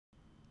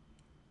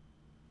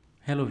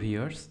Hello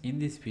viewers, in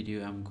this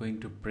video I'm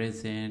going to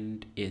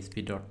present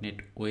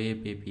ASP.NET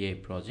Web API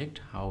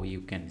project, how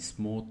you can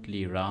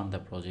smoothly run the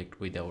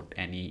project without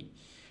any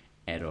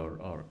error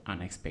or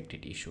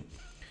unexpected issue.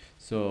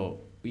 So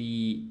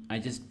I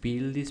just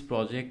built this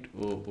project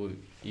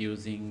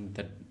using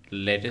the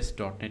latest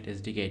 .NET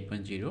SDK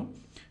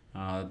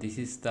 8.0. This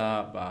is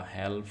the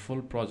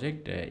helpful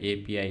project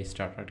API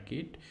starter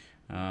kit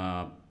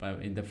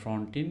in the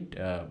front end,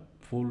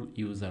 full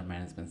user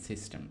management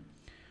system.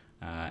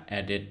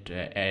 Added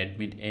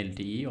admin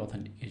LTE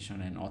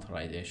authentication and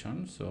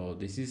authorization. So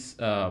this is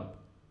a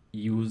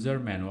user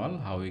manual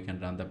how we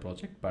can run the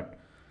project, but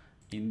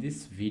in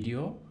this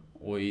video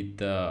with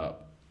the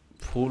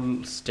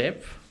full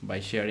step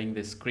by sharing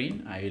the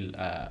screen, I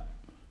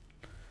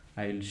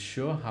will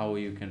show how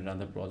you can run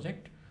the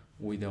project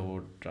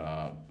without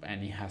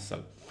any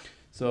hassle.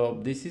 So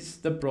this is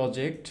the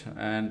project,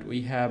 and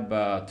we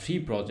have three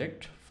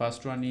projects.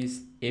 First one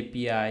is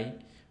API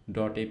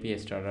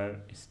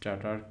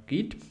starter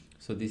kit.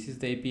 So this is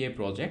the API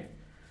project,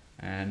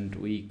 and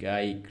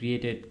I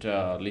created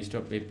a list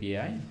of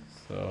API.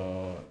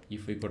 So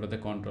if we go to the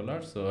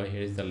controller, so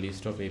here is the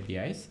list of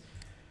APIs,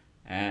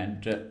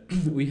 and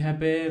we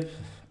have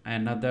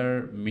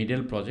another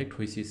middle project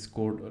which is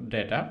code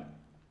data.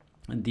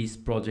 And this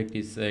project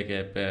is like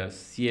a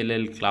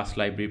CLL class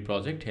library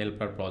project,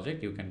 helper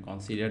project. You can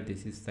consider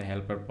this is the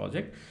helper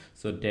project.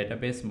 So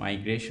database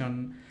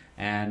migration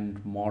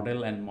and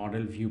model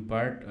view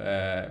part,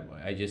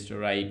 I just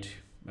write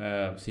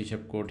C#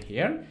 code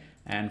here.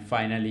 And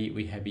finally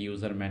we have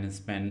user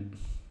management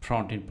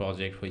front-end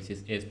project which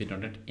is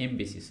ASP.NET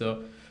MVC.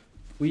 So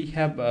we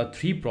have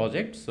three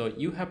projects, so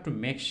you have to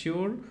make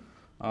sure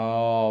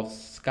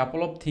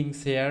couple of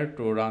things here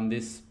to run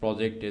this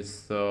project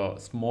is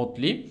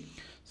smoothly.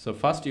 So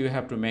first you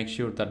have to make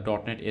sure that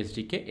 .NET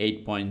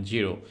SDK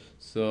 8.0.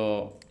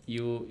 so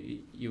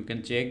you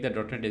can check the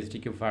 .NET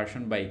SDK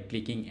version by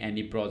clicking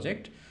any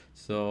project.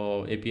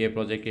 So API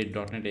project is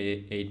 .NET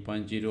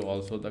 8.0,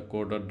 also the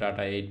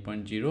core.data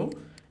 8.0,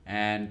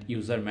 and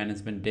user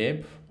management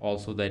dev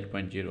also the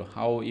 8.0.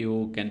 How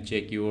you can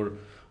check your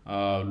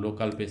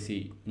local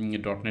PC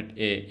 .NET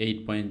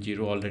 8.0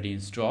 already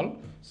installed?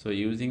 So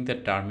using the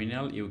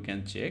terminal you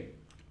can check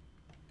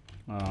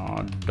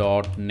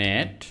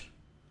 .NET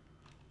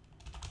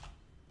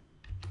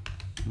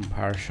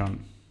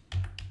version.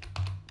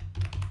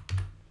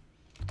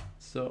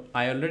 So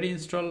I already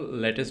installed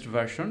latest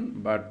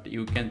version, but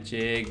you can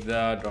check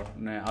the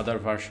other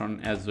version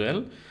as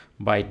well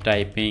by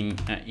typing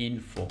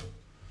info.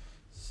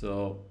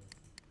 So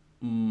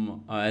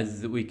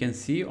as we can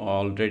see,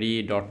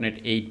 already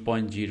 .NET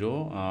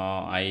 8.0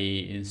 I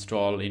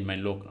installed in my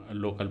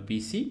local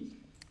PC.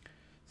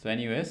 So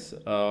anyways,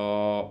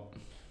 so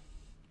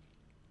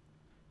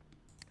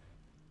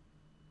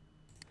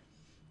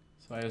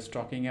I was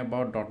talking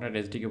about .NET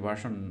SDK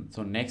version.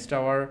 So next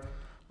our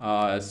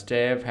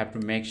step have to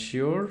make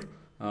sure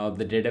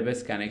the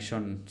database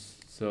connection.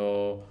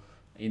 So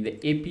in the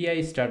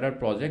API starter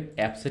project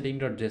app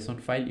setting.json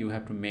file, you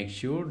have to make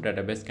sure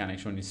database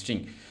connection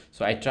string.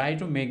 So I try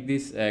to make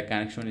this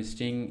connection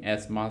string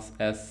as much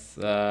as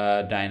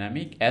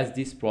dynamic, as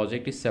this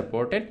project is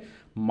supported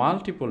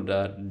multiple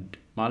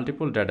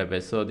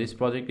database. So this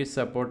project is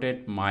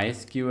supported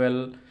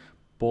MySQL,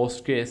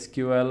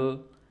 PostgreSQL,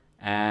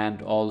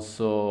 and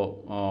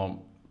also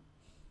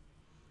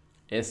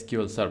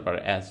SQL Server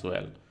as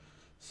well.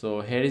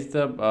 So here is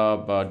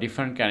the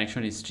different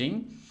connection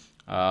string.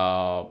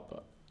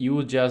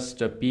 You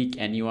just pick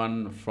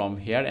anyone from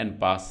here and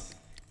pass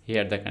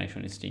here the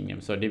connection string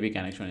name. So DB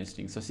connection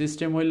string. So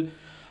system will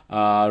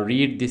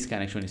read this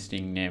connection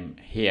string name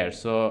here.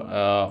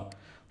 So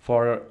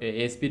for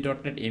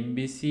ASP.NET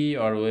MVC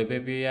or Web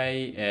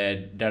API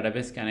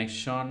database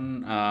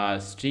connection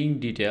string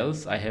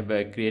details, I have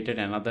created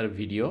another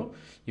video.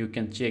 You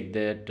can check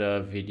that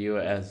video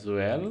as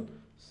well.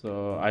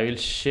 So I will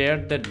share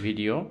that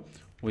video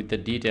with the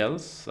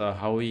details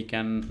how we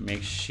can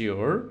make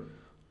sure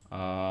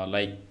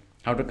like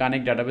how to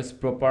connect database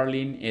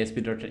properly in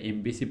ASP.NET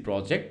MVC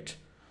project,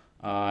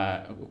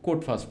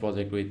 code first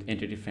project with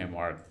entity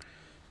framework.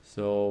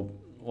 So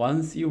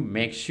once you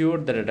make sure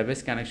the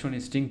database connection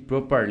is string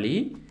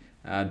properly,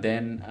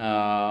 then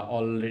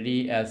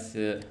already as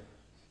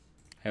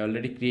I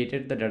already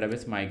created the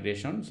database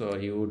migration, so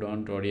you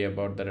don't worry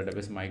about the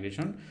database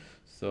migration.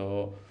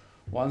 So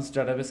once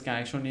database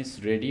connection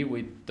is ready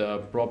with the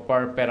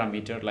proper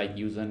parameter like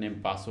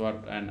username, password,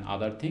 and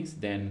other things,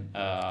 then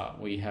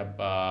we have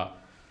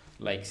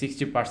like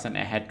 60%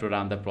 ahead to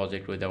run the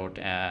project without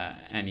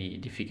any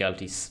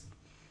difficulties.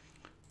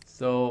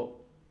 So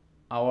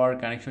our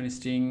connection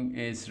string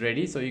is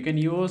ready. So you can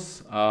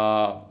use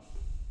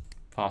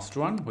first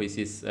one, which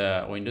is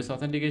Windows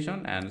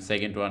authentication, and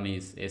second one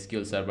is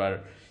SQL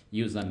Server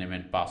username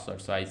and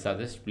password. So I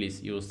suggest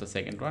please use the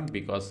second one,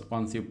 because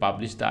once you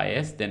publish the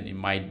IS, then it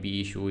might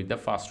be issue with the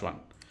first one.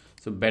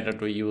 So better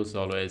to use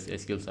always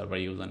SQL Server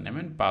username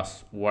and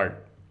password.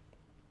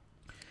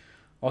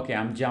 Okay,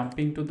 I'm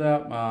jumping to the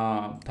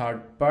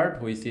third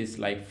part, which is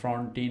like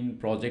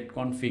front-end project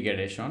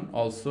configuration.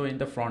 Also in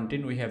the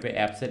front-end, we have a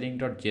app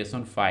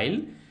setting.json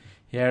file.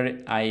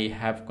 Here I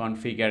have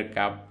configured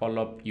couple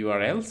of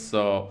URLs.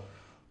 So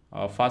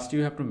first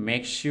you have to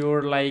make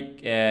sure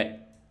like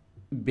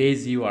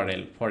base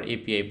URL for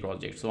API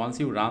project. So once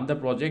you run the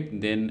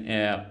project, then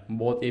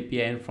both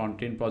API and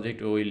front-end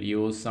project will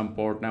use some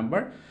port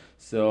number.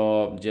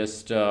 So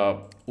just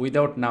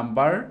without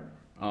number,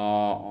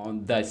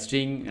 the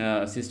string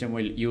system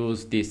will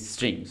use this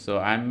string. So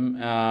I'm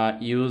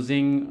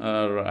using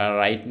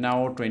right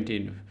now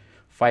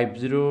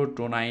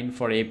 5029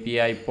 for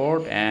API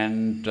port,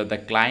 and the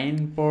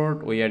client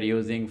port we are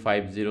using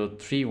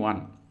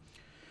 5031.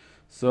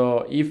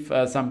 So if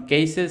some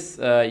cases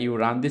you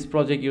run this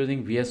project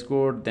using VS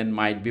Code, then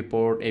might be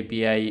port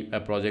API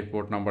project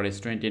port number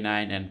is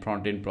 29 and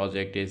front-end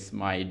project is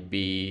might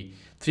be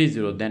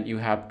 30. Then you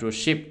have to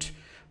shift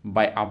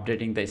by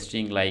updating the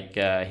string, like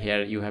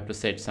here you have to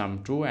set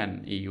some 2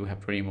 and you have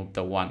to remove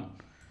the 1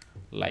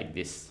 like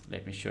this.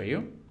 Let me show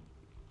you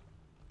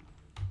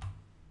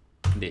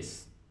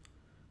this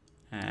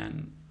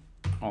and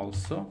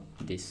also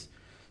this.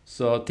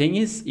 So thing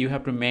is, you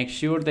have to make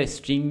sure the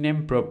string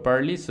name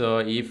properly. So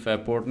if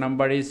port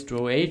number is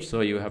 28, so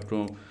you have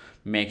to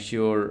make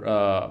sure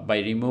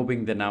by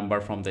removing the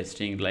number from the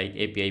string, like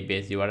API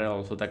base URL,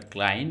 also the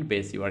client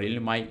base URL.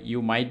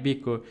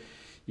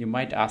 You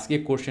might ask a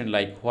question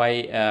like,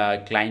 why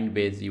client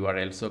base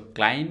URL? So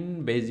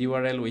client base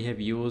URL we have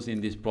used in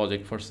this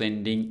project for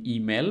sending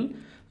email.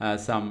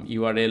 Some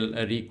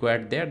URL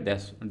required there.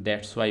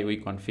 That's why we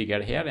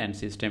configure here, and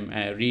system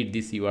read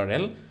this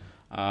URL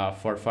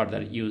for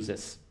further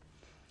uses.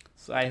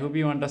 So I hope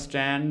you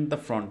understand the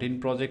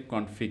front-end project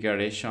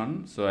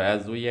configuration. So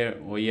as we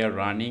are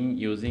running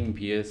using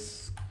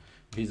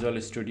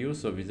Visual Studio,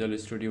 so Visual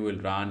Studio will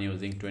run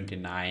using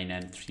 29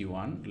 and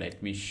 31.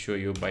 Let me show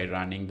you by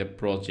running the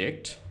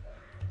project.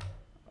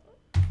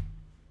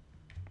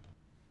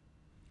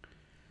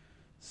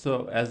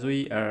 So as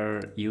we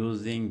are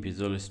using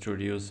Visual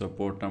Studio, so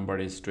port number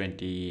is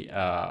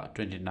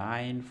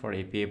 29 for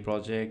API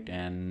project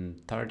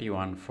and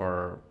 31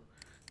 for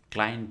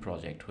client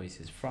project,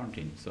 which is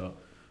front-end. So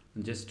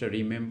just to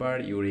remember,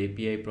 your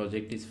API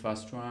project is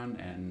first one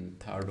and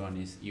third one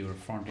is your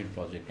front-end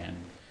project, and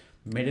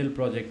middle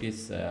project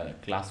is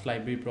class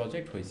library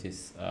project, which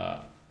is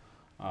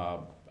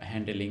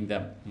handling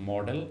the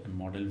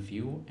model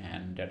view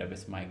and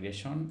database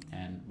migration,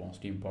 and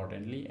most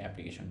importantly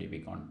application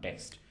DB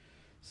context.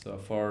 So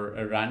for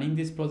running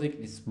this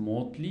project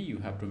smoothly, you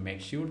have to make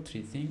sure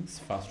 3 things.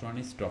 First one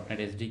is .NET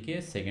SDK,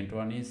 second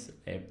one is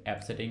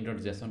app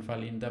setting.json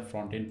file in the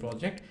front-end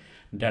project,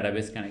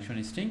 database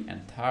connection string,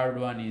 and third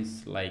one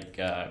is like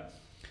a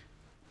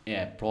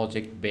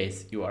project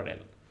base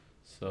URL.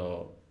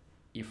 So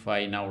if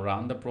I now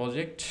run the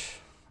project,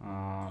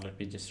 let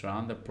me just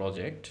run the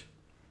project.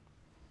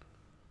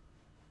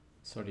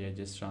 Sorry, I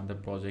just run the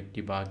project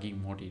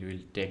debugging mode. It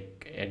will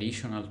take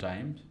additional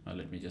time.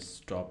 Let me just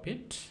stop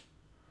it.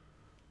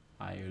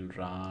 I will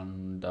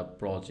run the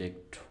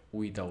project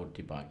without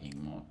debugging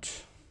mode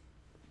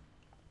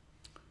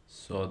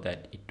so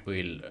that it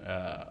will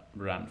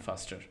run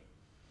faster.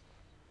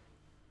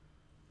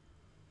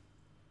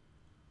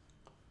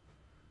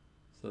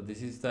 So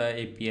this is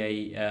the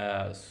API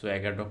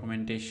Swagger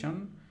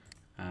documentation,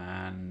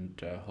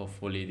 and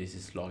hopefully this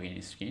is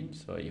login screen.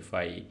 So if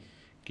I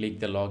click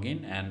the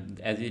login, and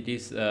as it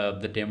is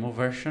the demo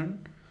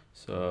version,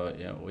 so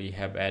we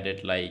have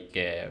added like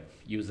a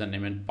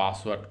username and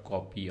password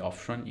copy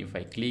option. If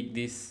I click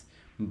this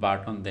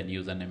button, then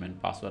username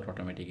and password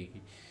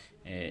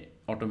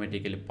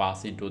automatically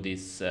pass into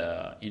this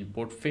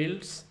input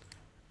fields,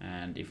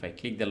 and if I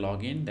click the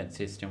login, then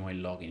system will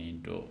log in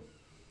into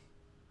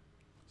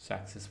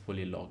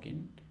successfully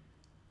login,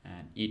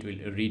 and it will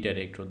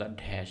redirect to the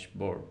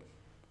dashboard.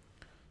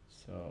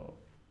 So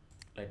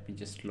let me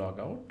just log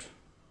out.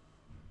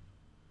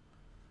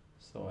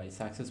 So I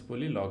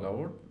successfully log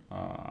out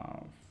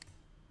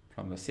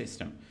from the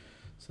system.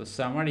 So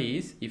summary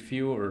is, if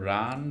you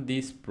run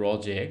this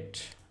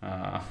project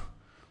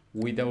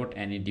without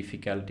any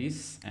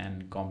difficulties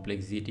and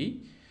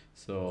complexity,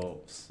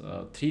 so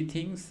 3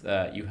 things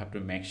you have to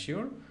make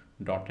sure: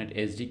 .NET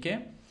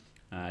SDK,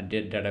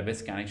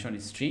 database connection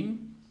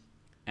string,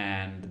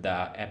 and the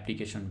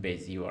application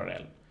base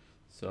URL.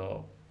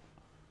 So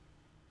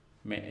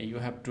you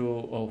have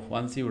to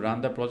once you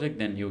run the project,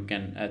 then you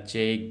can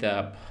check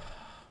the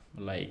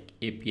like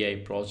API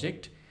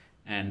project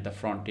and the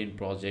front-end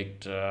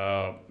project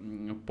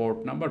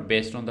port number.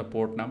 Based on the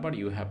port number,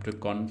 you have to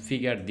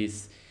configure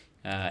this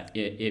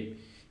API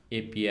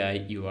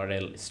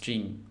URL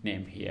string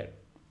name here.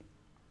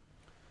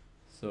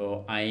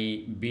 So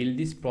I build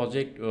this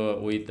project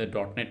with the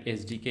 .NET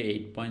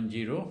SDK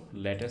 8.0,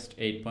 latest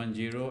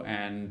 8.0,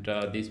 and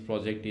this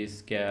project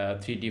is 3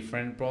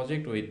 different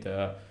project with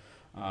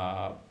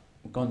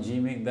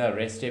consuming the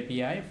REST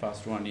API.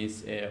 First one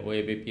is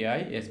Web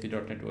API,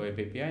 ASP.NET Web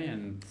API,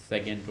 and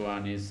second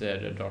one is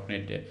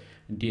 .NET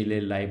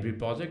DLL library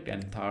project,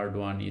 and third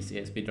one is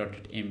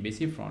ASP.NET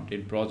MVC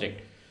front-end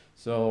project.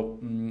 So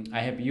I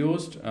have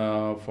used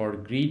for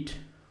grid,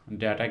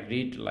 data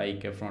grid,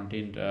 like a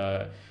front-end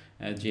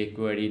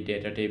jQuery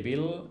data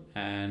table,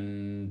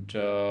 and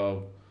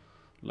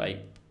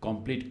like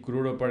complete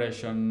CRUD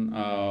operation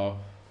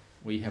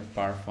we have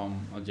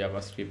performed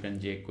JavaScript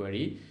and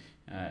jQuery.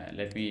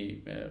 Let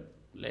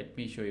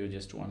me show you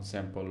just one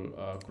sample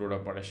CRUD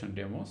operation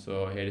demo.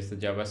 So here is the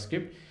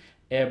JavaScript.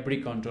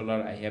 Every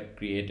controller I have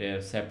created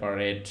a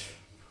separate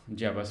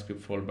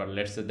JavaScript folder.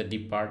 Let's say the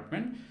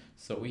department.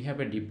 So we have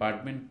a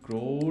department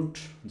CRUD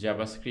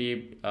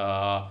JavaScript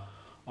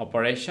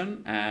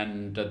operation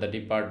and the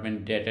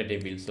department data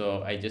table.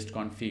 So I just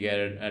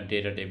configured a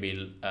data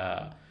table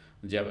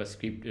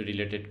JavaScript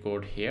related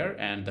code here,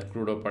 and the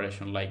CRUD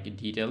operation like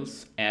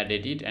details, add,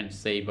 edit, and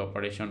save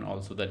operation,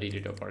 also the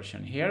delete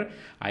operation here.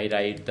 I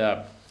write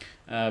the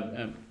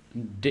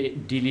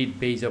delete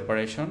base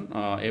operation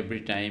every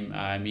time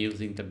I'm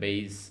using the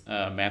base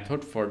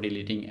method for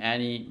deleting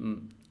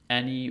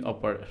any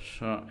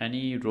operation,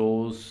 any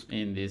rows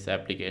in this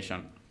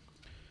application.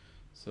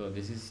 So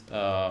this is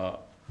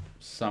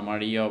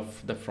summary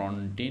of the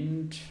front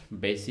end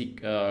basic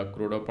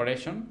CRUD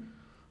operation.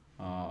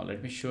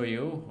 Let me show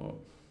you.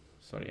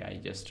 Sorry, I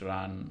just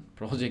run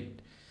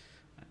project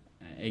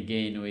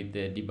again with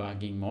the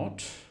debugging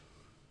mode.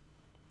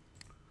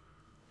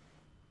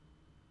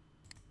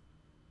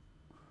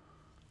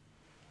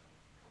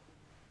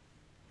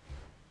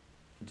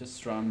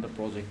 Just run the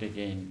project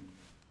again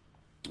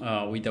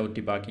without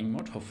debugging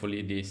mode.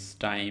 Hopefully this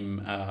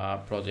time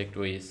project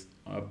will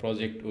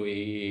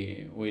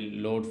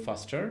load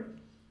faster.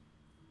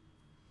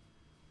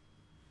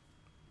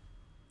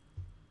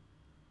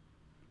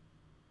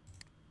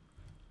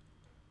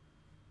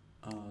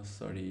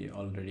 Sorry,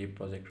 already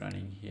project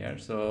running here.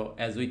 So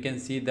as we can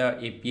see, the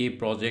API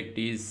project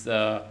is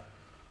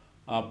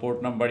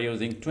port number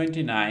using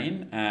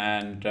 29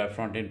 and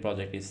front-end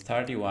project is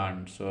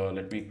 31. So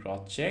let me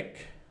cross check,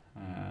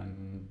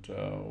 and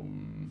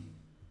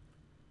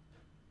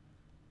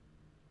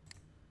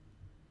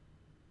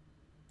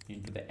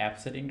into the app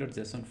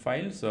setting.json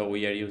file. So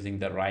we are using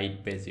the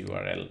right base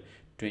URL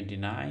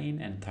 29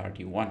 and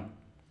 31.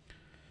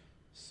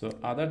 So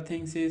other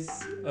things is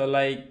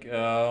like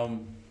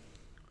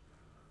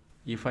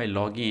if I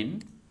log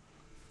in,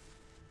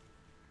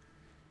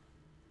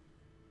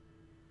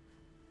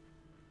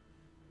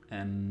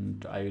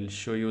 and I will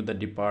show you the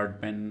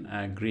department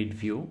grid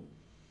view,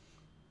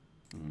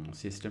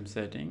 system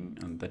setting,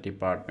 and the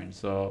department.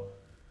 So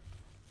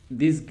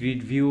this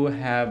grid view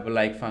have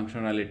like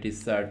functionality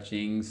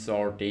searching,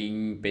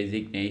 sorting,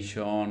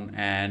 designation,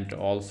 and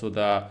also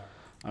the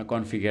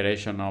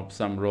configuration of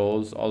some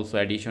rows. Also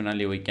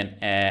additionally we can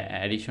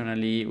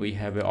we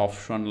have an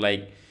option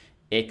like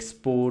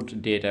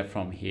export data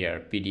from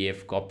here,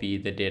 PDF, copy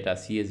the data,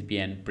 CSV,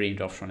 and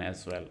print option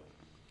as well.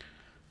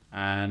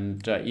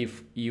 And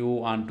if you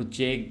want to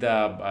check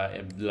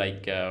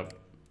the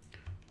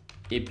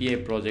API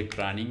project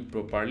running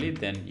properly,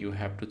 then you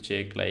have to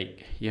check,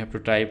 like you have to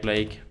type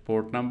like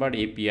port number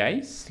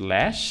API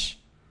slash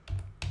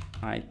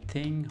I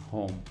think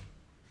home.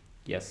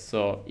 Yes,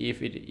 so if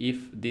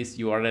this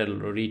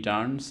URL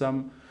returns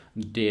some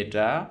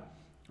data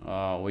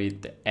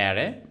with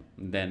array,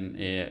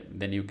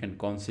 then you can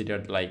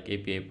consider like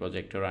API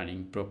project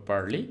running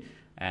properly,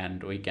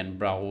 and we can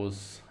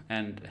browse.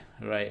 And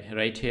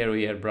right here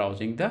we are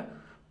browsing the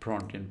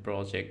front-end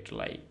project.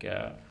 Like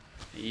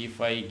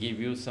if I give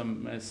you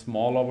some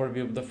small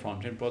overview of the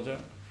front-end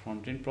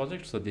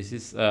project. So this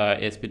is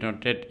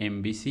ASP.NET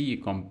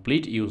MVC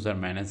complete user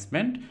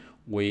management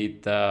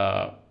with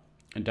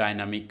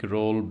dynamic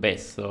role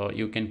base. So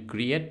you can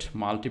create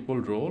multiple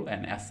role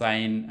and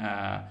assign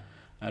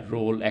a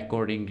role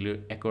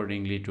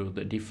accordingly to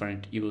the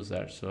different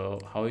users. So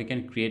how you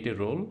can create a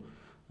role,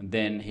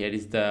 then here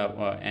is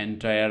the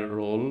entire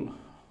role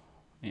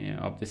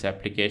of this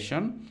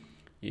application.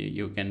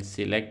 You can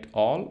select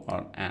all,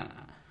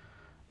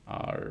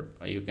 or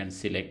you can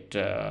select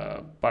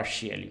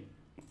partially.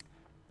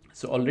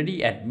 So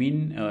already I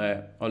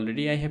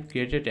have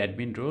created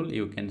admin role.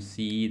 You can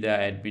see the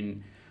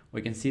admin.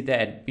 We can see the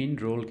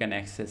admin role can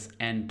access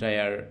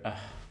entire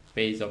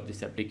page of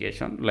this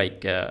application,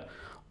 like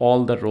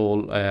all the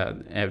role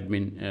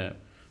admin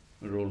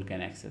role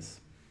can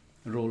access,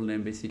 role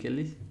name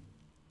basically.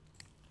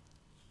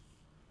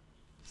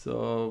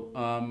 So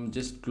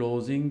just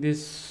closing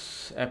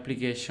this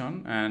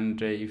application,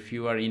 and if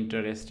you are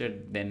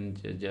interested, then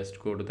just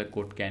go to the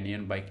Code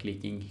Canyon by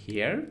clicking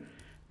here,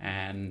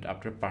 and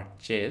after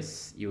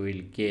purchase you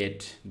will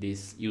get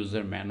this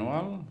user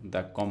manual,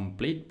 the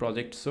complete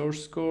project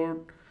source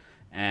code,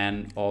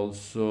 and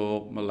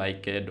also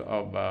like a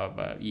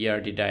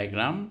ERD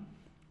diagram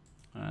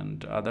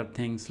and other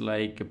things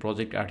like a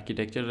project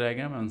architecture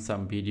diagram and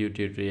some video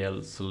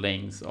tutorials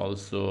links,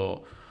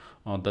 also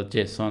the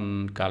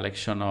JSON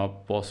collection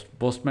of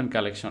Postman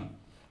collection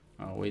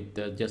with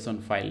the JSON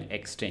file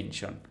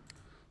extension.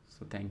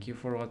 So thank you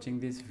for watching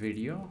this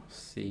video.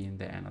 See you in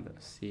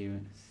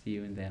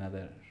the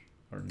another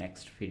or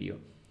next video.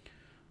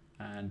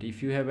 And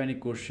if you have any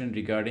question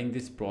regarding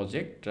this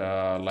project,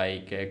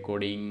 like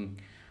coding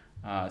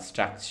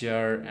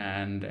structure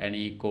and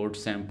any code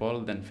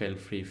sample, then feel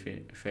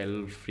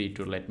free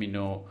to let me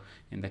know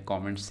in the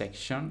comment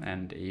section.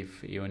 And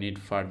if you need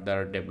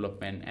further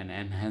development and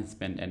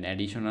enhancement and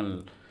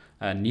additional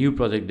new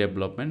project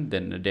development,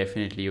 then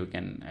definitely you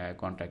can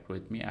contact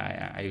with me.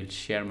 I will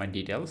share my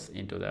details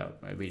into the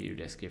video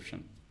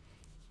description.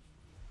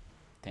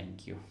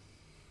 Thank you.